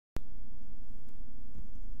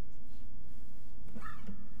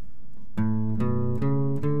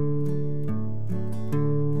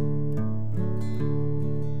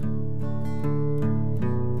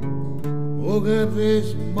Woke up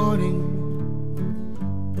this morning,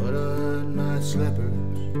 put on my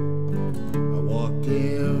slippers. I walked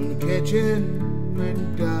in the kitchen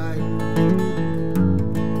and died.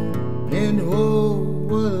 And oh,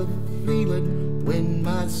 what a feeling when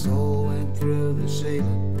my soul went through the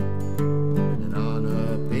ceiling. And on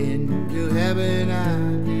up into heaven I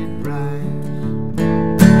did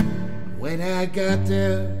rise. When I got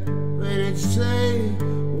there, they'd say,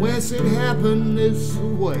 "Wes, it happened this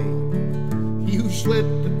way. You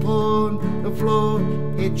slipped upon the floor,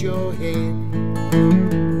 hit your head."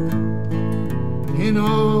 And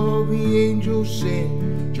all the angels said,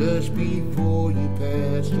 just before you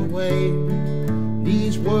passed away,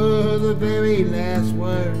 these were the very last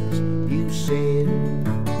words you said.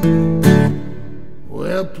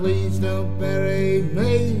 Well, please don't bury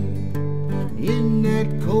me in that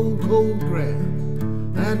cold, cold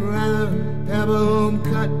ground. I'd rather have them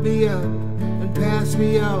cut me up and pass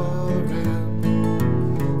me all around.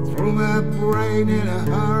 Throw my brain in a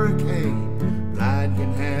hurricane, blind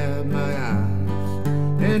can have my eyes,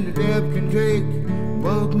 and the deaf can take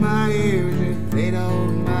both my ears if they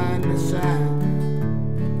don't mind the sound.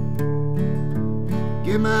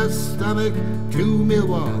 Give my stomach to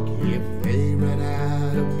Milwaukee if they run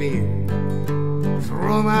out of beer.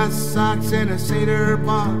 Throw my socks in a cedar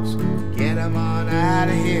box, get them on out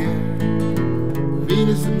of here.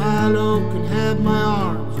 Venus and Milo can have my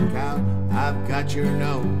arms, look out, I've got your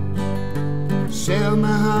nose. Sell my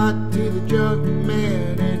heart to the junk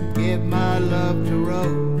man and give my love to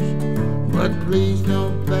Rose. But please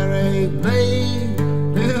don't bury me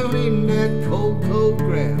down in that cold, cold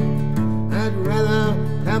ground. I'd rather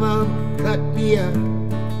have them cut me up,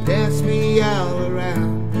 pass me all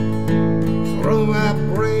around. Throw my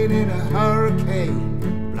brain in a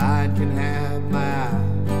hurricane, blind can have my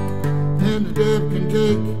eyes, and the deaf can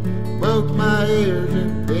take both my ears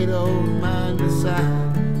if they don't mind the sight.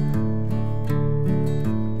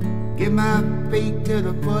 Give my feet to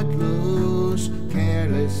the footloose,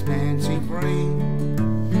 careless, fancy-free.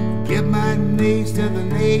 Give my knees to the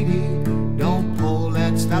needy, don't pull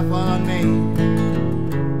that stuff on me.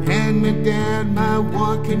 Hand me down my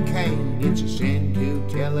walking cane, it's a sin to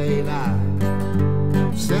tell a lie.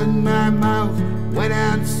 Send my mouth way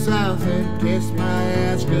down south and kiss my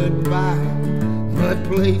ass goodbye. But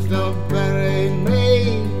please don't bury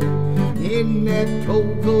me in that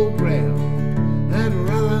cold, cold ground. I'd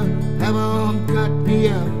rather have them cut me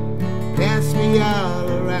up, pass me all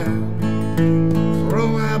around. Throw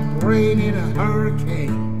my brain in a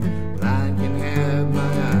hurricane, blind can have my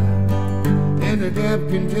eyes, and the deaf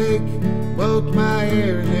can take both my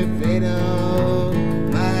ears